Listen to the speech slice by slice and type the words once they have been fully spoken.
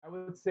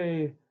would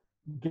say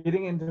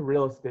getting into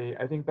real estate,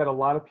 I think that a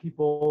lot of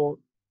people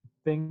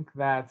think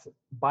that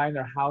buying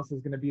their house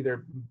is going to be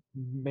their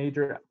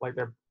major, like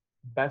their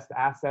best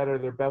asset or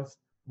their best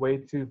way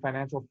to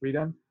financial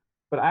freedom.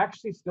 But I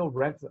actually still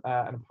rent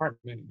an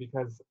apartment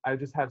because I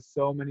just have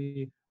so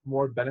many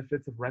more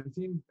benefits of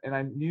renting. And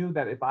I knew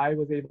that if I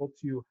was able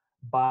to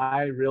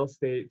buy real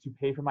estate to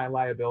pay for my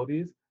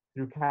liabilities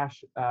through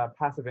cash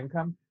passive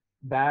income,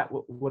 that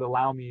would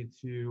allow me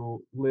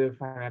to live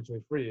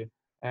financially free.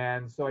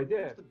 And so I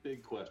Here's did. the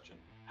big question.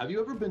 Have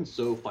you ever been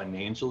so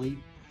financially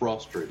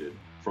frustrated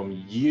from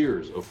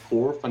years of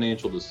poor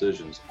financial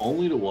decisions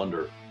only to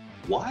wonder,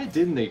 why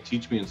didn't they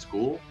teach me in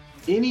school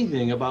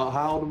anything about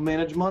how to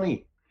manage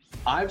money?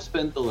 I've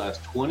spent the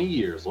last 20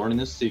 years learning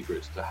the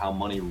secrets to how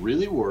money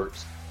really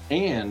works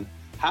and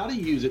how to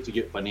use it to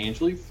get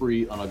financially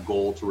free on a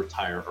goal to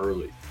retire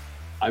early.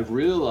 I've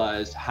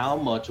realized how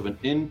much of an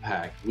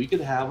impact we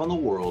could have on the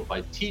world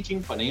by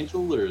teaching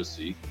financial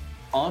literacy,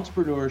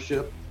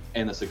 entrepreneurship,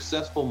 and a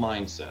successful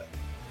mindset.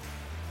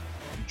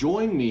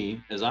 Join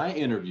me as I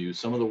interview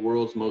some of the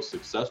world's most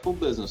successful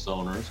business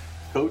owners,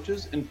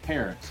 coaches, and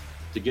parents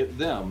to get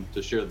them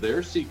to share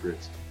their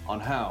secrets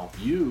on how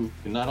you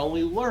can not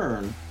only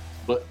learn,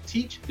 but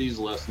teach these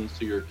lessons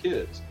to your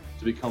kids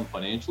to become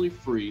financially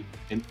free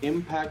and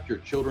impact your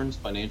children's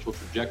financial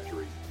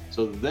trajectory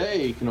so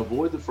they can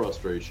avoid the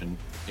frustration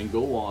and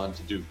go on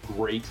to do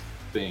great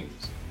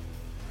things.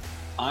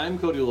 I'm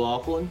Cody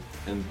Laughlin,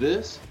 and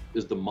this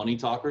is the Money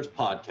Talkers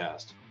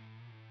Podcast.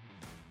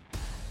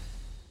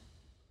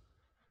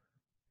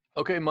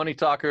 Okay, Money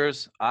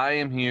Talkers, I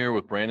am here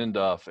with Brandon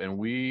Duff, and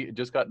we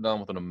just got done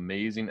with an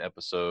amazing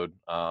episode.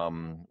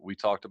 We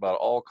talked about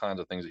all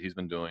kinds of things that he's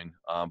been doing,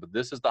 but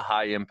this is the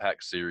High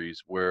Impact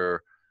series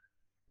where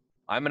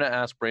I'm going to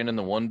ask Brandon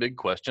the one big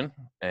question,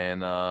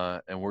 and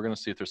we're going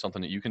to see if there's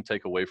something that you can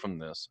take away from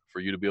this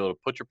for you to be able to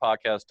put your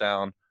podcast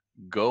down,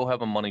 go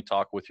have a money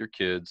talk with your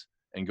kids,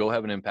 and go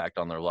have an impact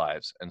on their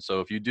lives. And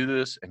so if you do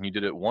this and you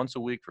did it once a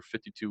week for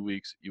 52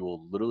 weeks, you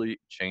will literally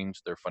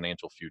change their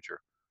financial future.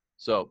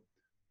 So,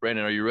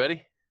 Brandon, are you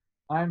ready?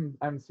 I'm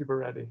super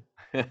ready.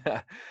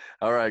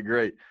 All right,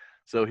 great.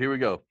 So here we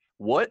go.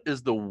 What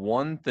is the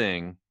one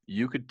thing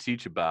you could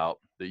teach about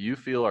that you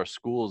feel our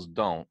schools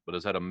don't, but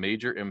has had a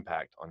major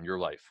impact on your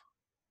life?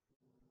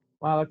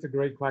 Wow, that's a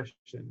great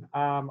question.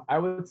 I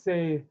would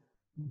say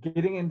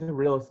getting into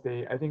real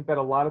estate, I think that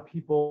a lot of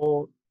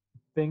people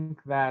think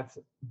that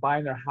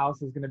buying their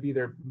house is going to be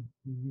their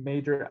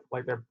major,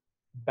 like their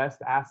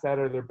best asset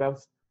or their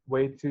best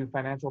way to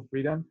financial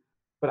freedom.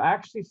 But I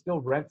actually still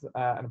rent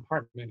an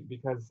apartment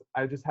because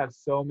I just have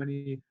so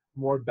many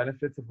more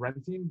benefits of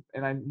renting.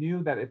 And I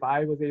knew that if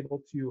I was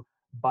able to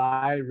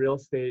buy real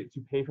estate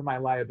to pay for my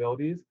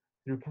liabilities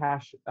through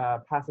cash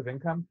passive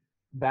income,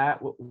 that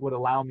would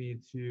allow me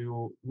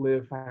to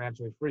live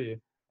financially free.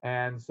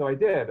 And so I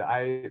did.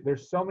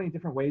 There's so many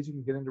different ways you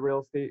can get into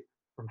real estate,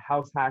 from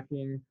house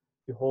hacking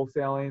to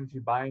wholesaling to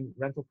buying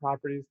rental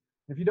properties.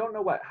 If you don't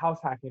know what house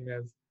hacking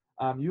is,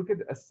 you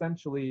could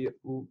essentially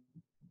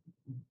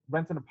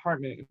rent an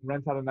apartment and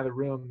rent out another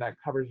room that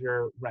covers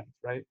your rent,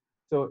 right?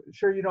 So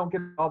sure, you don't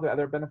get all the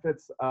other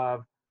benefits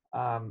of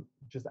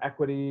just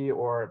equity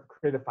or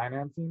creative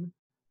financing,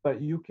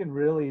 but you can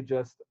really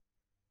just,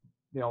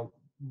 you know,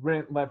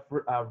 live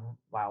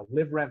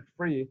rent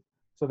free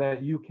so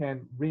that you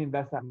can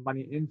reinvest that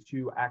money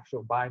into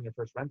actual buying your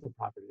first rental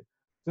property.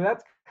 So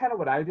that's kind of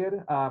what I did.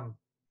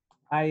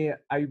 I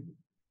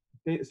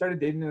started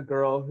dating a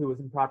girl who was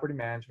in property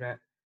management,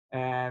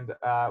 and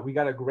we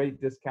got a great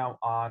discount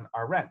on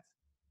our rent.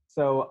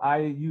 So I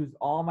used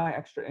all my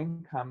extra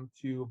income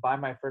to buy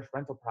my first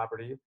rental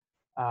property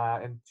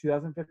in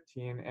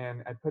 2015,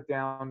 and I put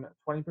down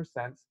 20%.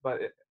 But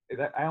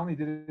I only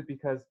did it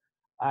because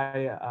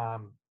I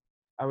um,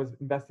 I was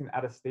investing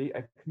out of state.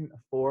 I couldn't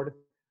afford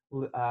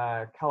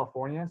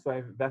California, so I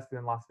invested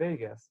in Las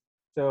Vegas.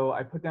 So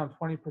I put down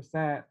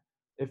 20%.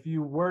 If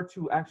you were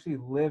to actually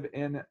live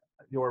in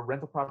your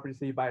rental property,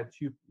 say you buy a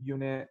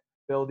 2-unit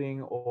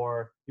building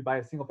or you buy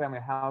a single family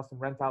house and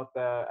rent out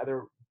the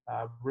other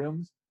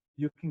rooms,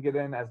 you can get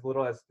in as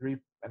little as 3.5%,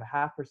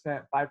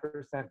 5%,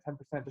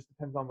 10%, just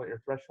depends on what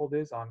your threshold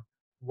is on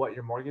what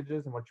your mortgage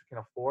is and what you can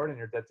afford and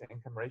your debt to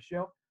income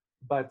ratio.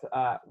 But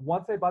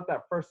once I bought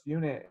that first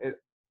unit,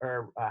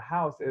 or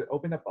house, it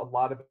opened up a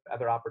lot of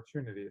other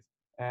opportunities.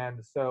 And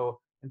so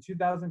in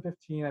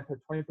 2015, I put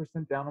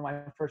 20% down on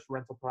my first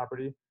rental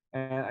property,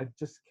 and I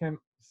just can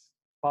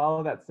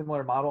follow that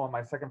similar model on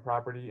my second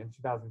property in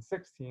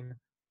 2016,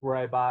 where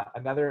I bought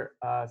another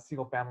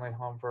single family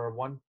home for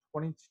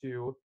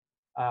 122.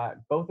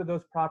 Both of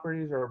those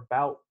properties are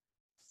about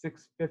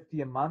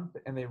 650 a month,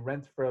 and they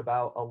rent for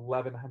about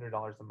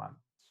 $1,100 a month.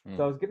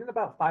 So I was getting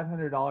about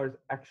 $500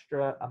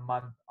 extra a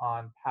month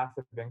on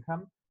passive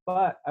income,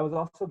 but I was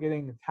also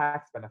getting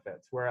tax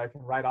benefits where I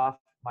can write off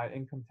my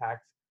income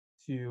tax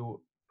to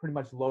pretty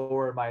much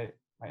lower my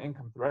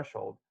income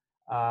threshold.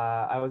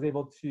 I was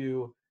able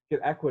to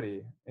get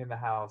equity in the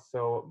house,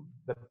 so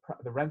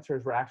the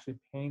renters were actually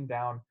paying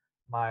down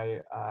my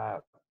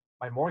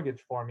my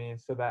mortgage for me,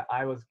 so that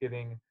I was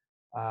getting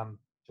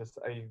just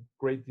a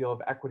great deal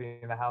of equity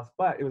in the house,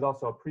 but it was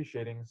also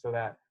appreciating, so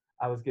that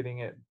I was getting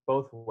it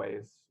both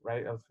ways,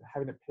 right? I was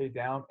having it paid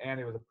down and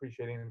it was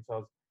appreciating, and so I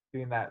was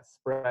getting that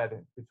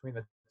spread between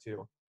the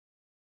two.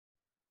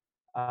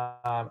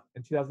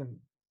 In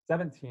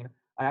 2017,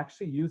 I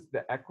actually used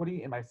the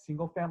equity in my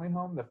single family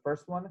home, the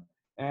first one,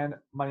 and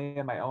money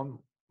in my own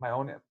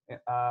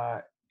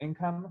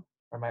income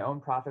or my own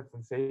profits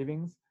and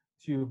savings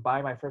to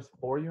buy my first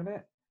 4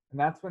 unit. And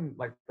that's when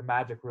like the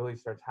magic really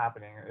starts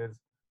happening. Is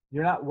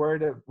you're not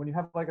worried when you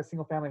have like a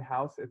single family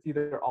house, it's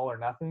either all or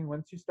nothing.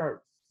 Once you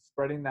start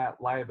spreading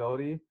that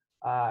liability,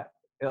 uh,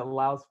 it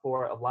allows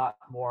for a lot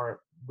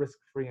more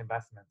risk-free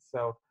investments.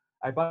 So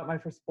I bought my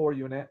first 4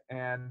 unit,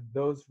 and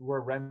those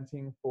were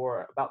renting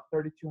for about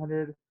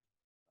 $3,200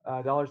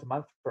 a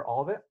month for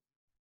all of it.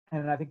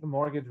 And I think the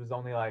mortgage was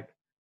only like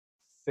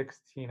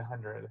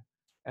 1,600.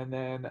 And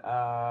then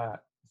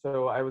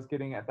so I was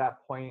getting at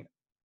that point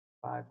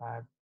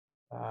about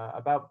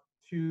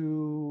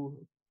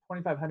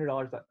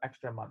 $2,500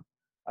 extra a month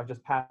of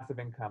just passive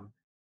income.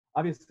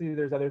 Obviously,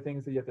 there's other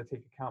things that you have to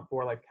take account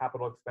for, like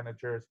capital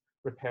expenditures,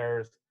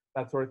 repairs,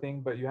 that sort of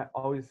thing. But you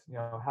always,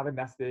 have a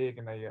nest egg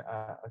and a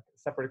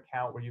separate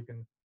account where you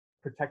can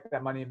protect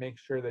that money and make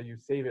sure that you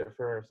save it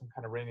for some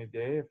kind of rainy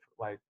day, if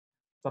like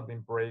something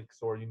breaks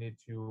or you need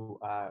to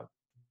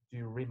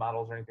do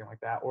remodels or anything like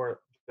that, or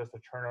just a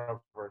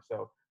turnover.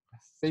 So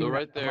So saving that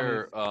right money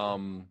is,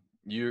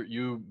 there,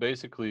 you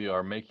basically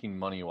are making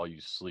money while you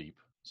sleep.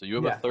 So you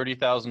have a yeah,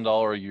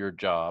 $30,000 a year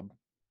job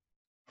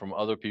from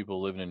other people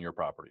living in your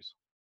properties.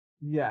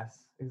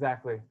 yes,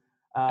 exactly.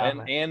 And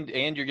Um, and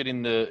and you're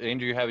getting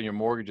and you're having your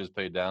mortgages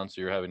paid down,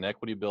 so you're having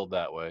equity build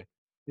that way,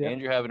 and yep,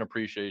 you're having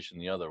appreciation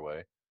the other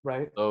way.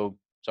 right, So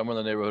somewhere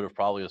in the neighborhood of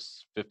probably a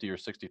 50 or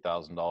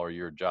 $60,000 a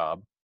year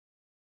job,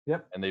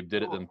 yep. and they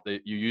did it. Then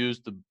you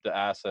used the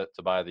asset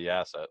to buy the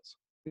assets.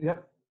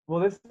 Yep. Well,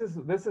 this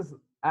is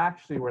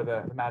actually where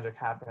the magic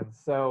happens.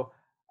 So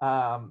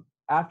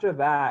after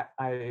that,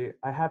 I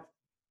had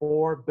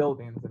 4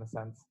 buildings in a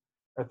sense,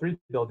 or 3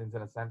 buildings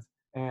in a sense.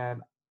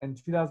 And in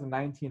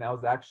 2019, I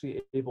was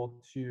actually able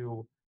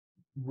to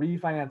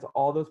refinance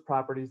all those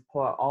properties,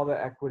 pull out all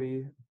the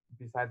equity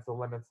besides the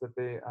limits that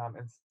they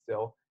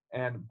instill,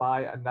 and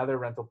buy another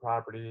rental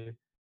property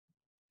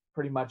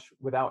pretty much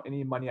without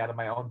any money out of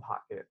my own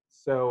pocket.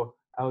 So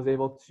I was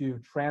able to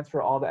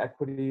transfer all the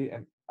equity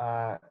and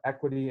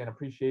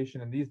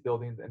appreciation in these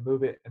buildings and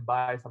move it and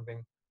buy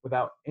something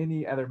without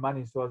any other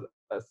money. So I was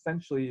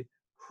essentially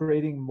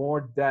creating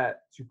more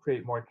debt to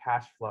create more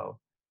cash flow.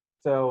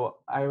 So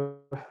I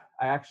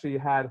actually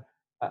had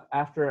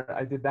after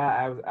I did that,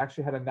 I was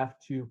actually had enough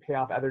to pay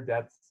off other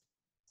debts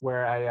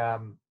where I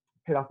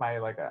paid off my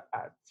like a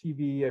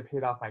TV, I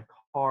paid off my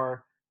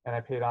car, and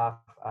I paid off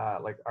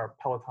like our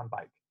Peloton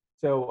bike.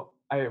 So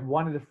I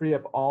wanted to free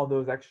up all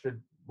those extra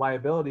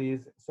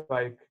liabilities so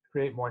I could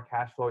create more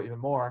cash flow even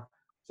more.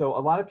 So a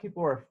lot of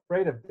people are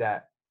afraid of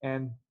debt,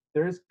 and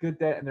there's good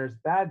debt and there's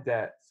bad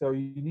debt. So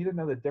you need to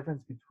know the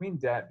difference between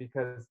debt,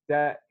 because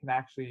debt can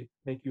actually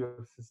make you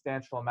a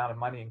substantial amount of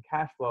money in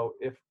cash flow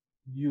if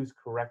used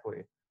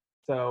correctly.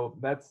 So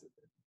that's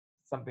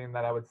something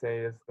that I would say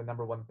is the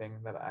number one thing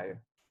that I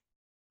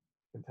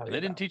can tell And you they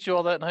didn't about. teach you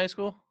all that in high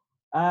school.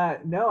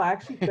 No, I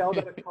actually failed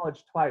out of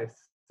college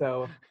twice.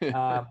 So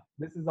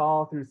this is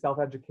all through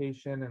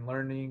self-education and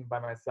learning by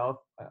myself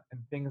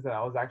and things that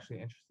I was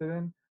actually interested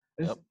in.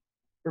 This, Yep.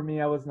 for me,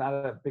 I was not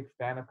a big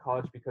fan of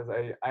college because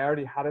I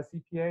already had a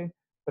CPA,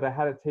 but I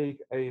had to take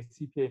a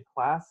CPA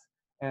class,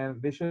 and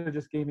they should have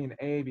just gave me an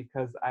A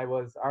because I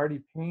was already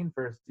paying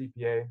for a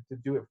CPA to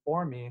do it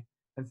for me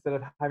instead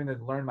of having to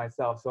learn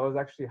myself. So I was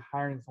actually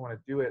hiring someone to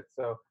do it.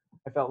 So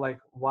I felt like,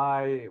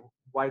 why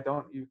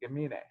don't you give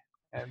me an A?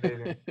 And they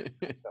didn't.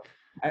 So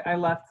I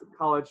left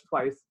college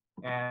twice,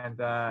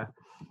 and I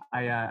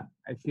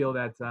feel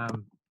that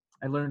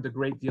I learned a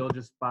great deal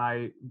just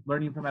by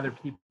learning from other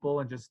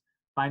people and just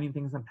finding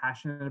things I'm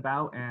passionate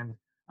about, and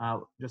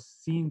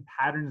just seeing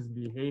patterns and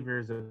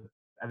behaviors of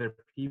other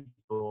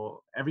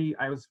people.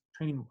 I was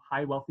training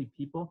high wealthy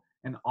people,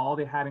 and all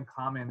they had in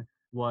common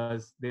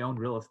was they owned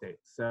real estate.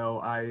 So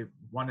I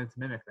wanted to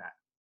mimic that.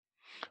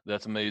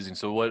 That's amazing.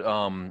 So what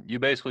you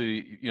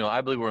basically,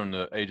 I believe we're in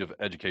the age of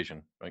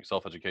education, right?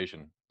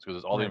 Self-education,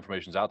 because all the Right.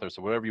 information's out there.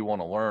 So whatever you want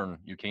to learn,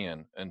 you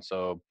can. And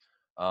so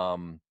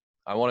um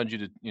I wanted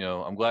you to,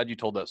 I'm glad you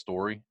told that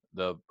story,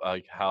 the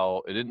like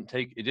how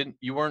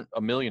you weren't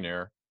a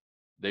millionaire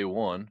day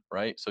one,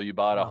 right? So you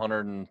bought No.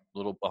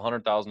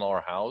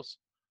 $100,000 house,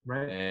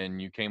 Right. and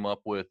you came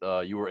up with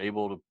you were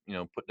able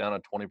to, put down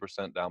a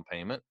 20% down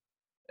payment,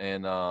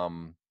 and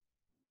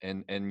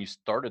you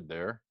started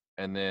there,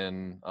 and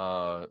then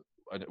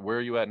where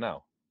are you at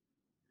now?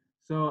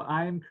 So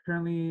I'm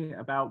currently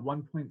about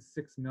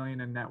 1.6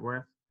 million in net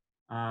worth.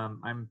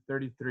 I'm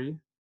 33.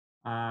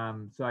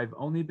 So I've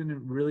only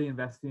been really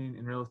investing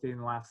in real estate in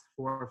the last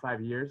 4 or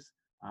 5 years.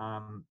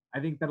 I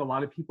think that a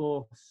lot of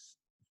people,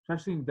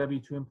 especially in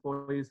W-2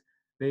 employees,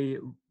 they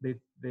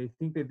they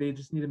think that they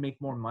just need to make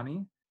more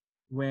money,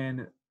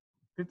 when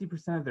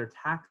 50% of their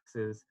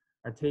taxes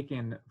are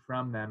taken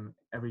from them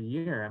every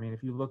year. I mean,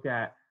 if you look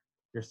at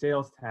your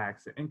sales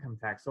tax, your income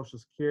tax, social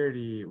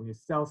security, when you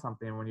sell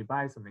something, when you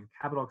buy something,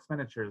 capital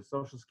expenditures,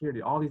 social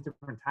security, all these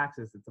different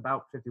taxes, it's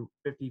about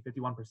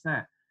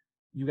 51%.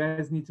 You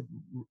guys need to,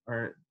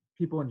 or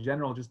people in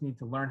general just need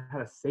to learn how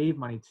to save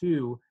money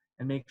too,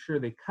 and make sure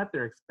they cut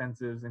their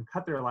expenses and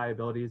cut their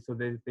liabilities so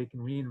that they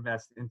can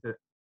reinvest into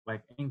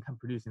like income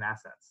producing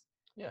assets.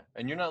 Yeah,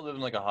 and you're not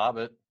living like a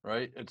hobbit,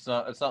 right? It's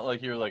not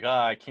like you're like,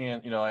 I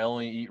can't, I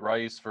only eat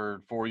rice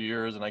for 4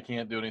 years and I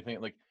can't do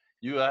anything. Like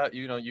you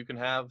can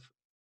have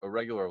a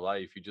regular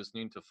life. You just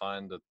need to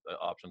find the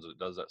options that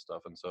does that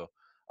stuff. And so,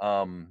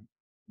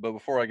 but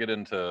before I get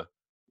into,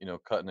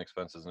 cutting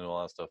expenses and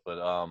all that stuff, but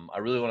I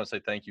really want to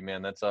say thank you,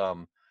 man. That's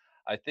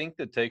I think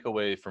the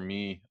takeaway for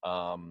me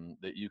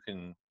that you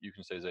can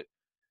say is that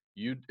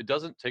it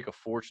doesn't take a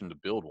fortune to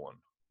build one,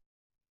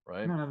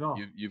 right? No, not at all.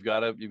 You've got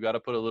to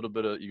put a little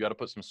bit of, you got to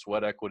put some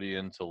sweat equity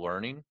into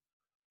learning,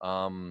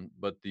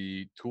 but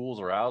the tools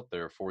are out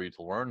there for you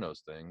to learn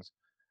those things.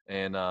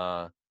 And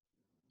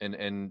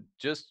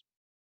just,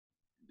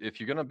 if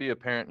you're going to be a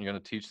parent and you're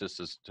going to teach this,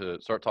 is to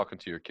start talking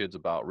to your kids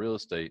about real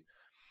estate.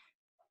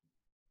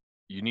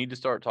 You need to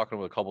start talking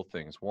about a couple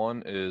things.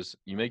 One is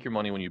you make your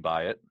money when you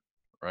buy it,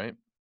 right?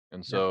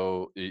 And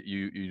so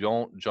you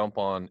don't jump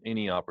on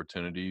any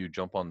opportunity, you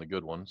jump on the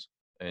good ones,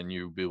 and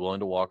you be willing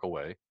to walk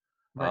away.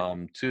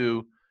 Right.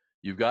 Two,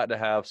 you've got to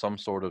have some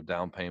sort of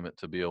down payment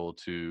to be able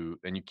to,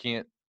 and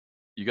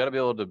you got to be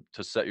able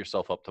to set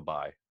yourself up to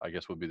buy, I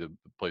guess would be the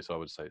place I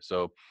would say.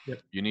 So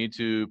Yep. you need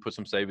to put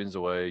some savings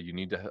away. You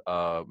need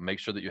to make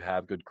sure that you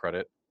have good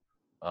credit,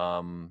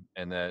 and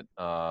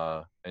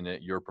that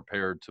you're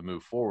prepared to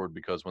move forward,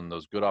 because when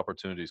those good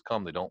opportunities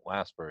come, they don't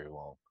last very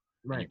long.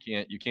 Right.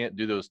 And you can't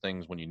do those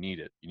things when you need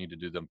it. You need to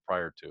do them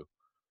prior to.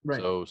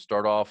 Right. So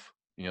start off,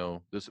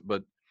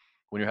 but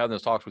when you're having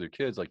those talks with your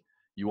kids, like,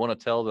 you want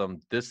to tell them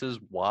this is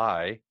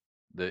why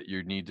that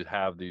you need to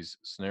have these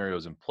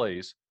scenarios in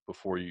place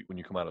when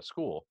you come out of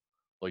school.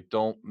 Like,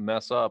 don't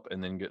mess up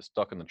and then get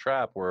stuck in the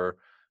trap where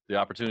the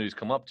opportunities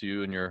come up to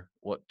you and you're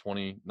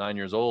 29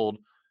 years old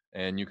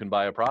and you can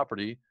buy a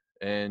property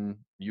and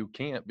you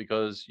can't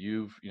because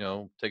you've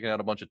taken out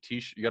a bunch of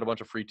you got a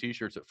bunch of free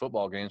t-shirts at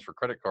football games for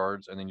credit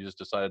cards, and then you just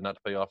decided not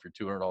to pay off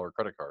your $200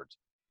 credit cards.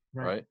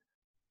 Right?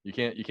 You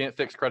can't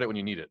fix credit when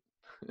you need it.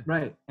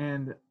 Right.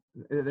 And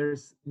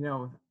there's,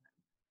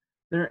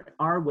 there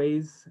are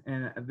ways,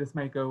 and this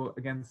might go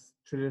against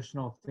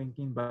traditional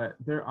thinking, but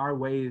there are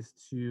ways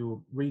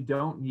where you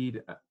don't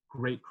need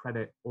great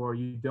credit, or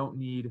you don't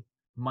need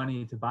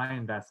money to buy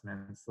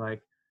investments.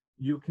 Like,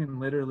 you can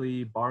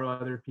literally borrow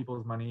other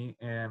people's money,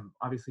 and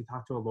obviously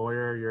talk to a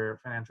lawyer, your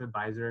financial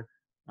advisor.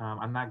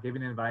 I'm not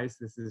giving advice.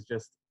 This is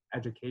just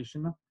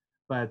education.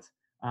 But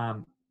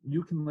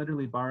you can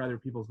literally borrow other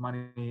people's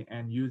money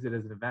and use it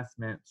as an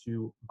investment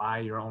to buy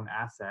your own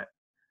asset.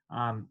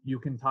 You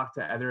can talk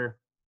to other,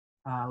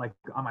 like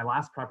on my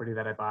last property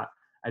that I bought,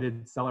 I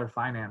did seller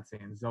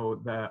financing.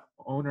 So the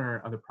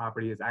owner of the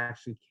property is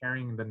actually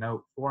carrying the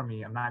note for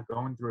me. I'm not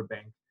going through a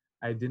bank.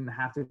 I didn't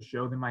have to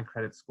show them my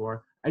credit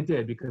score. I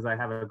did, because I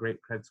have a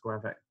great credit score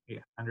of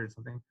 800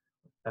 something,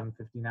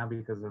 750 now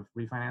because of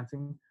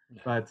refinancing.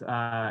 But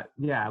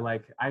yeah,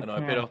 like I know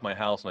I paid off my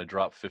house and I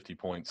dropped 50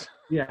 points.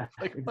 Yeah,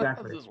 like,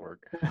 exactly. How does this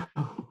work?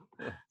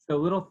 So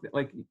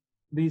like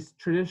these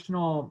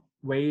traditional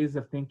ways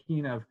of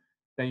thinking of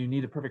that you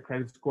need a perfect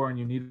credit score and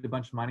you need a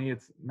bunch of money,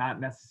 it's not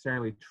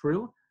necessarily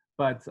true.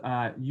 But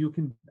you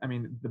can, I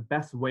mean, the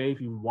best way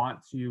if you want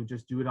to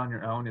just do it on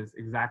your own is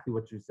exactly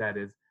what you said,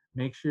 is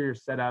make sure you're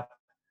set up,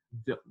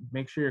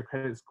 make sure your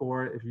credit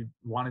score, if you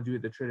want to do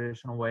it the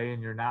traditional way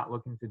and you're not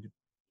looking to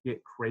get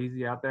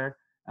crazy out there,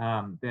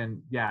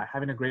 then yeah,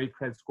 having a great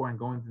credit score and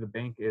going to the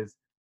bank is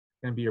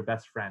going to be your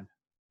best friend.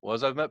 Well,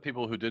 as I've met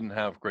people who didn't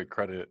have great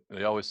credit,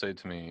 they always say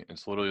to me,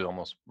 it's literally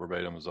almost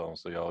verbatim as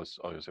almost, they always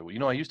say,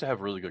 well, I used to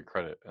have really good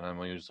credit. And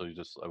I'm usually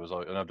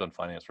and I've done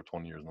finance for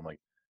 20 years. And I'm like,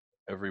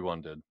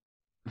 everyone did.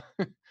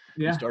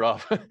 Yeah.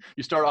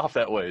 You start off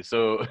that way.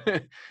 So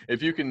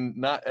if you can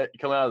not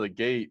come out of the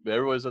gate,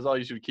 everyone says, oh,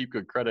 you should keep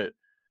good credit,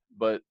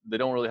 but they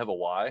don't really have a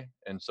why.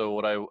 And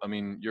so I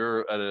mean,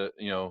 you're at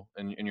in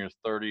your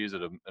 30s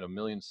at a 1.6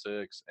 million,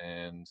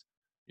 and,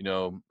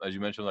 as you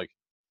mentioned, like,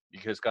 you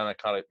just kind of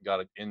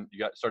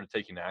started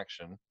taking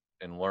action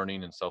and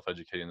learning and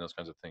self-educating, those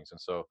kinds of things.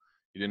 And so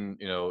you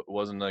didn't, it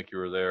wasn't like you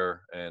were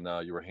there and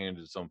you were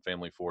handed some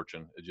family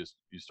fortune.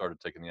 You started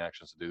taking the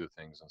actions to do the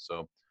things. And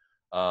so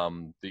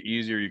the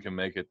easier you can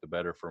make it, the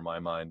better, for my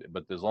mind.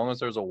 But as long as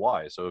there's a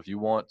why. So if you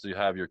want to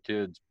have your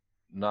kids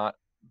not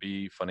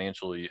be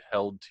financially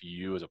held to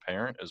you as a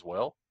parent as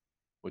well,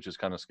 which is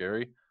kind of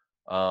scary,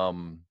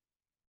 and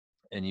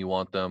you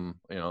want them,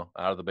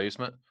 out of the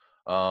basement,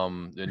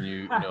 then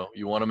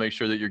you want to make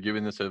sure that you're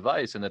giving this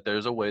advice and that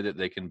there's a way that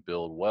they can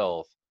build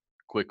wealth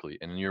quickly.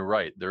 And you're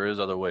right, there is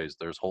other ways.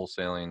 There's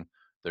wholesaling.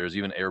 There's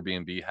even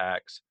Airbnb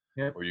hacks.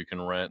 Yep. Where you can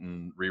rent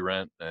and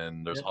re-rent,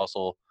 and there's Yep.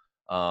 hustle.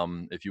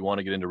 If you want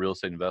to get into real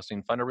estate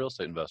investing, find a real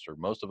estate investor.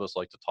 Most of us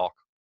like to talk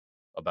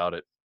about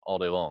it all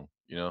day long.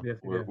 You know, Yes,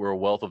 we do. we're a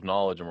wealth of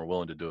knowledge and we're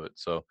willing to do it.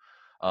 So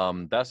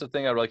that's the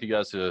thing I'd like you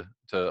guys to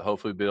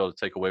hopefully be able to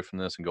take away from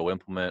this and go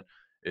implement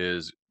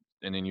is,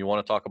 and then you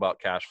want to talk about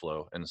cash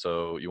flow. And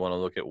so you want to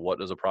look at what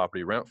does a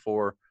property rent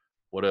for,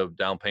 what a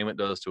down payment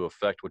does to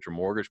affect what your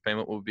mortgage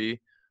payment will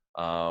be,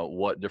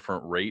 what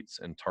different rates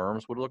and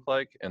terms would look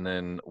like, and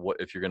then what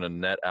if you're going to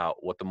net out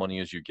what the money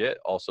is you get,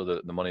 also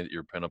the money that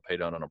you're going to pay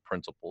down on a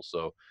principal.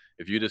 So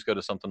if you just go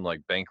to something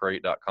like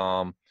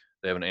bankrate.com,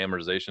 they have an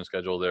amortization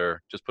schedule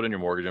there. Just put in your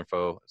mortgage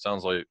info. It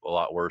sounds like a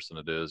lot worse than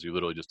it is. You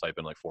literally just type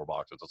in like 4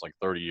 boxes. It's like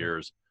 30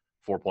 years,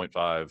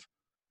 4.5,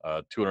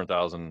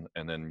 200,000,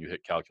 and then you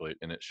hit calculate,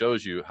 and it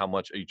shows you how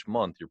much each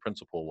month your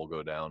principal will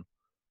go down.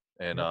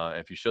 And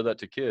if you show that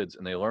to kids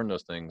and they learn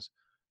those things,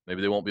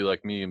 maybe they won't be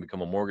like me and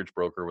become a mortgage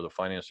broker with a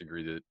finance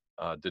degree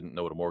that didn't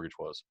know what a mortgage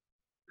was.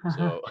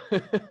 So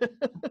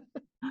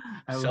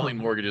selling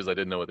mortgages, I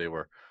didn't know what they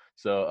were.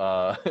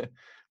 So,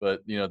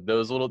 but you know,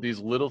 these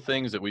little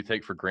things that we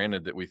take for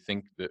granted that we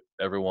think that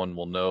everyone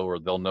will know or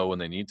they'll know when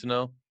they need to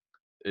know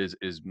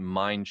is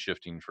mind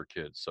shifting for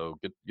kids. So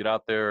get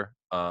out there,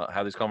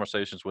 have these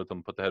conversations with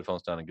them, put the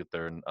headphones down and get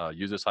there and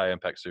use this high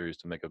impact series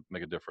to make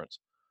a difference.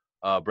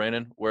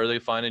 Brandon, where are they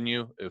finding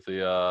you if they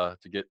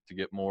to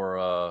get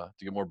more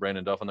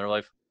Brandon Duff in their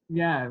life?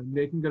 Yeah,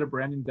 they can go to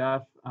Brandon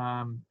Duff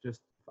just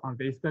on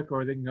Facebook,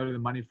 or they can go to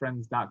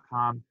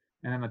themoneyfriends.com,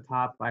 and on the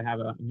top I have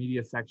a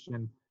media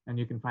section, and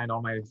you can find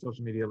all my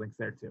social media links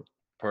there too.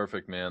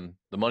 Perfect, man.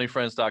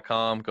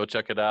 Themoneyfriends.com. Go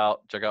check it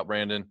out. Check out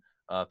Brandon.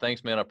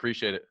 Thanks, man. I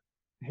appreciate it.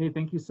 Hey,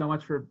 thank you so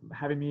much for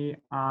having me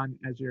on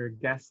as your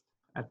guest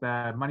at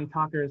the Money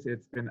Talkers.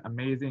 It's been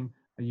amazing.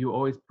 You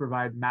always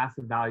provide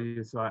massive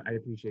value, so I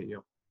appreciate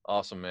you.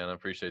 Awesome, man. I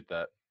appreciate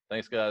that.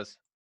 Thanks, guys.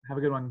 Have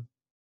a good one.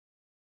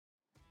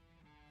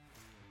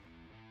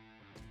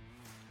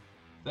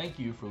 Thank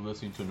you for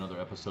listening to another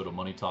episode of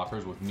Money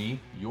Talkers with me,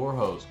 your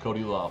host,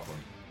 Cody Laughlin.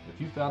 If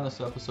you found this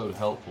episode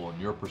helpful in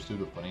your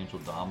pursuit of financial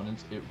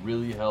dominance, it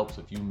really helps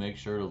if you make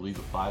sure to leave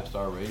a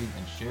 5-star rating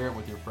and share it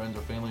with your friends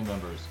or family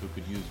members who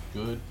could use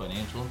good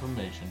financial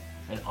information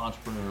and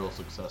entrepreneurial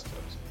success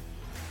tips.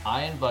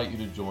 I invite you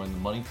to join the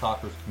Money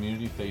Talkers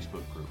community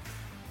Facebook group.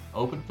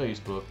 Open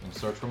Facebook and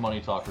search for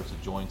Money Talkers to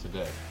join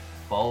today.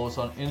 Follow us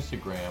on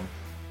Instagram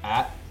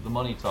at The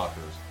Money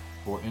Talkers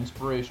for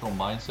inspirational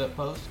mindset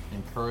posts,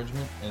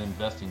 encouragement, and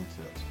investing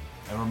tips.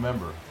 And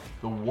remember,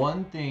 the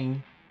one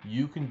thing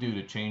you can do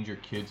to change your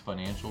kids'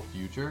 financial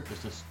future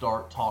is to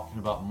start talking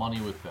about money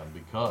with them,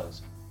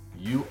 because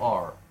you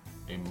are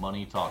a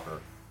money talker